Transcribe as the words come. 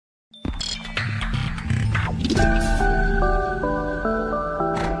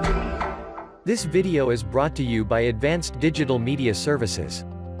This video is brought to you by Advanced Digital Media Services.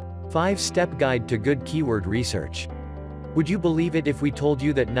 5-Step Guide to Good Keyword Research. Would you believe it if we told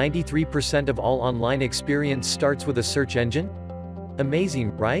you that 93% of all online experience starts with a search engine?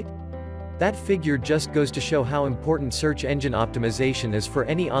 Amazing, right? That figure just goes to show how important search engine optimization is for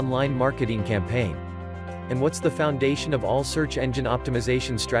any online marketing campaign. And what's the foundation of all search engine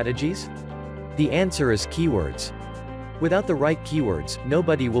optimization strategies? The answer is keywords. Without the right keywords,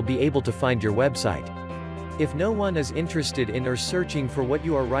 nobody will be able to find your website. If no one is interested in or searching for what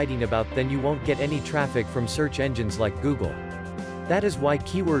you are writing about, then you won't get any traffic from search engines like Google. That is why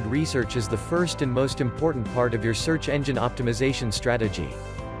keyword research is the first and most important part of your search engine optimization strategy.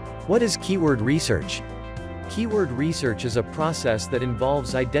 What is keyword research? Keyword research is a process that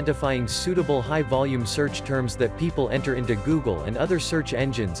involves identifying suitable high-volume search terms that people enter into Google and other search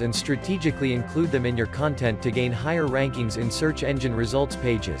engines and strategically include them in your content to gain higher rankings in search engine results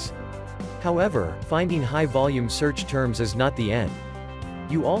pages. However, finding high-volume search terms is not the end.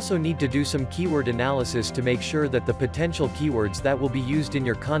 You also need to do some keyword analysis to make sure that the potential keywords that will be used in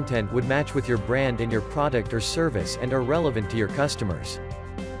your content would match with your brand and your product or service and are relevant to your customers.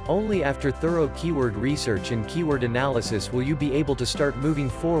 Only after thorough keyword research and keyword analysis will you be able to start moving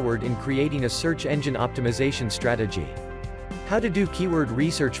forward in creating a search engine optimization strategy. How to do keyword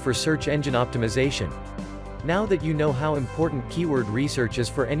research for search engine optimization. Now that you know how important keyword research is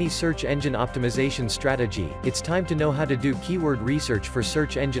for any search engine optimization strategy, it's time to know how to do keyword research for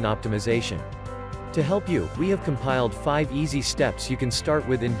search engine optimization. To help you, we have compiled 5 easy steps you can start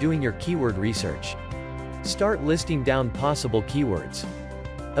with in doing your keyword research. Start listing down possible keywords.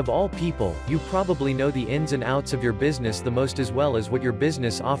 Of all people, you probably know the ins and outs of your business the most, as well as what your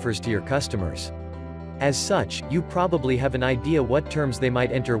business offers to your customers. As such, you probably have an idea what terms they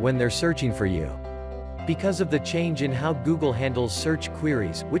might enter when they're searching for you. Because of the change in how Google handles search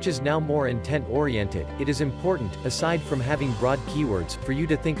queries, which is now more intent-oriented, it is important, aside from having broad keywords, for you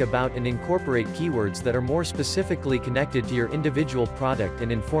to think about and incorporate keywords that are more specifically connected to your individual product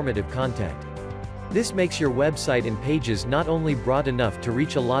and informative content. This makes your website and pages not only broad enough to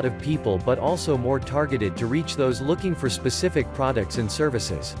reach a lot of people but also more targeted to reach those looking for specific products and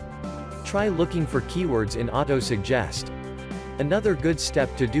services. Try looking for keywords in Auto-Suggest. Another good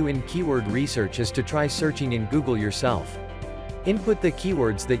step to do in keyword research is to try searching in Google yourself. Input the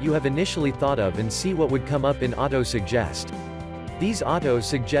keywords that you have initially thought of and see what would come up in Auto-Suggest. These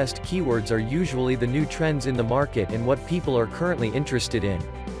Auto-Suggest keywords are usually the new trends in the market and what people are currently interested in.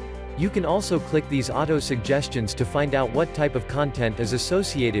 You can also click these auto-suggestions to find out what type of content is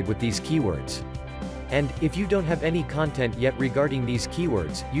associated with these keywords. And, if you don't have any content yet regarding these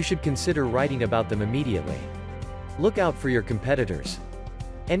keywords, you should consider writing about them immediately. Look out for your competitors.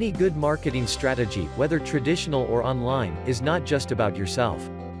 Any good marketing strategy, whether traditional or online, is not just about yourself.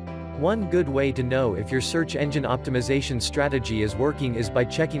 One good way to know if your search engine optimization strategy is working is by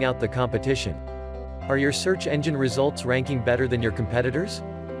checking out the competition. Are your search engine results ranking better than your competitors?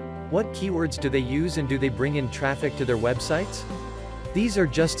 What keywords do they use and do they bring in traffic to their websites? These are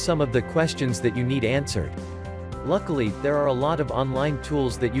just some of the questions that you need answered. Luckily, there are a lot of online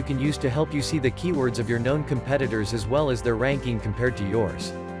tools that you can use to help you see the keywords of your known competitors as well as their ranking compared to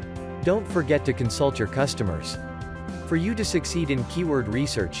yours. Don't forget to consult your customers. For you to succeed in keyword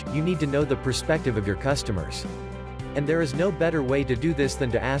research, you need to know the perspective of your customers. And there is no better way to do this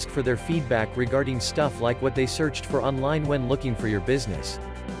than to ask for their feedback regarding stuff like what they searched for online when looking for your business.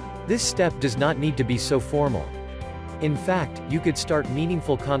 This step does not need to be so formal. In fact, you could start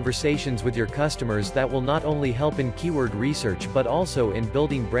meaningful conversations with your customers that will not only help in keyword research but also in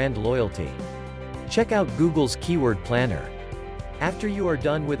building brand loyalty. Check out Google's Keyword Planner. After you are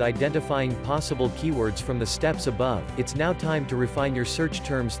done with identifying possible keywords from the steps above, it's now time to refine your search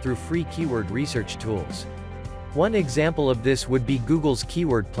terms through free keyword research tools. One example of this would be Google's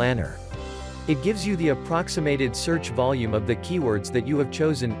Keyword Planner. It gives you the approximated search volume of the keywords that you have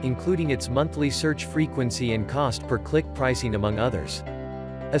chosen, including its monthly search frequency and cost per click pricing, among others.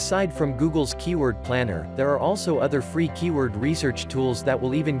 Aside from Google's Keyword Planner, there are also other free keyword research tools that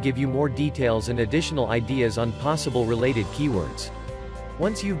will even give you more details and additional ideas on possible related keywords.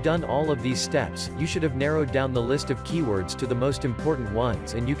 Once you've done all of these steps, you should have narrowed down the list of keywords to the most important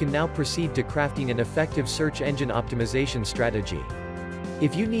ones, and you can now proceed to crafting an effective search engine optimization strategy.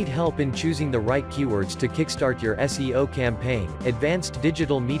 If you need help in choosing the right keywords to kickstart your SEO campaign, Advanced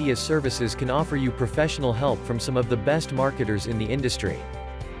Digital Media Services can offer you professional help from some of the best marketers in the industry.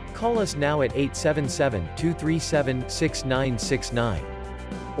 Call us now at 877-237-6969.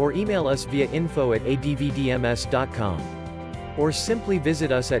 Or email us via info@advdms.com. Or simply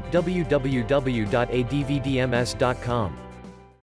visit us at www.advdms.com.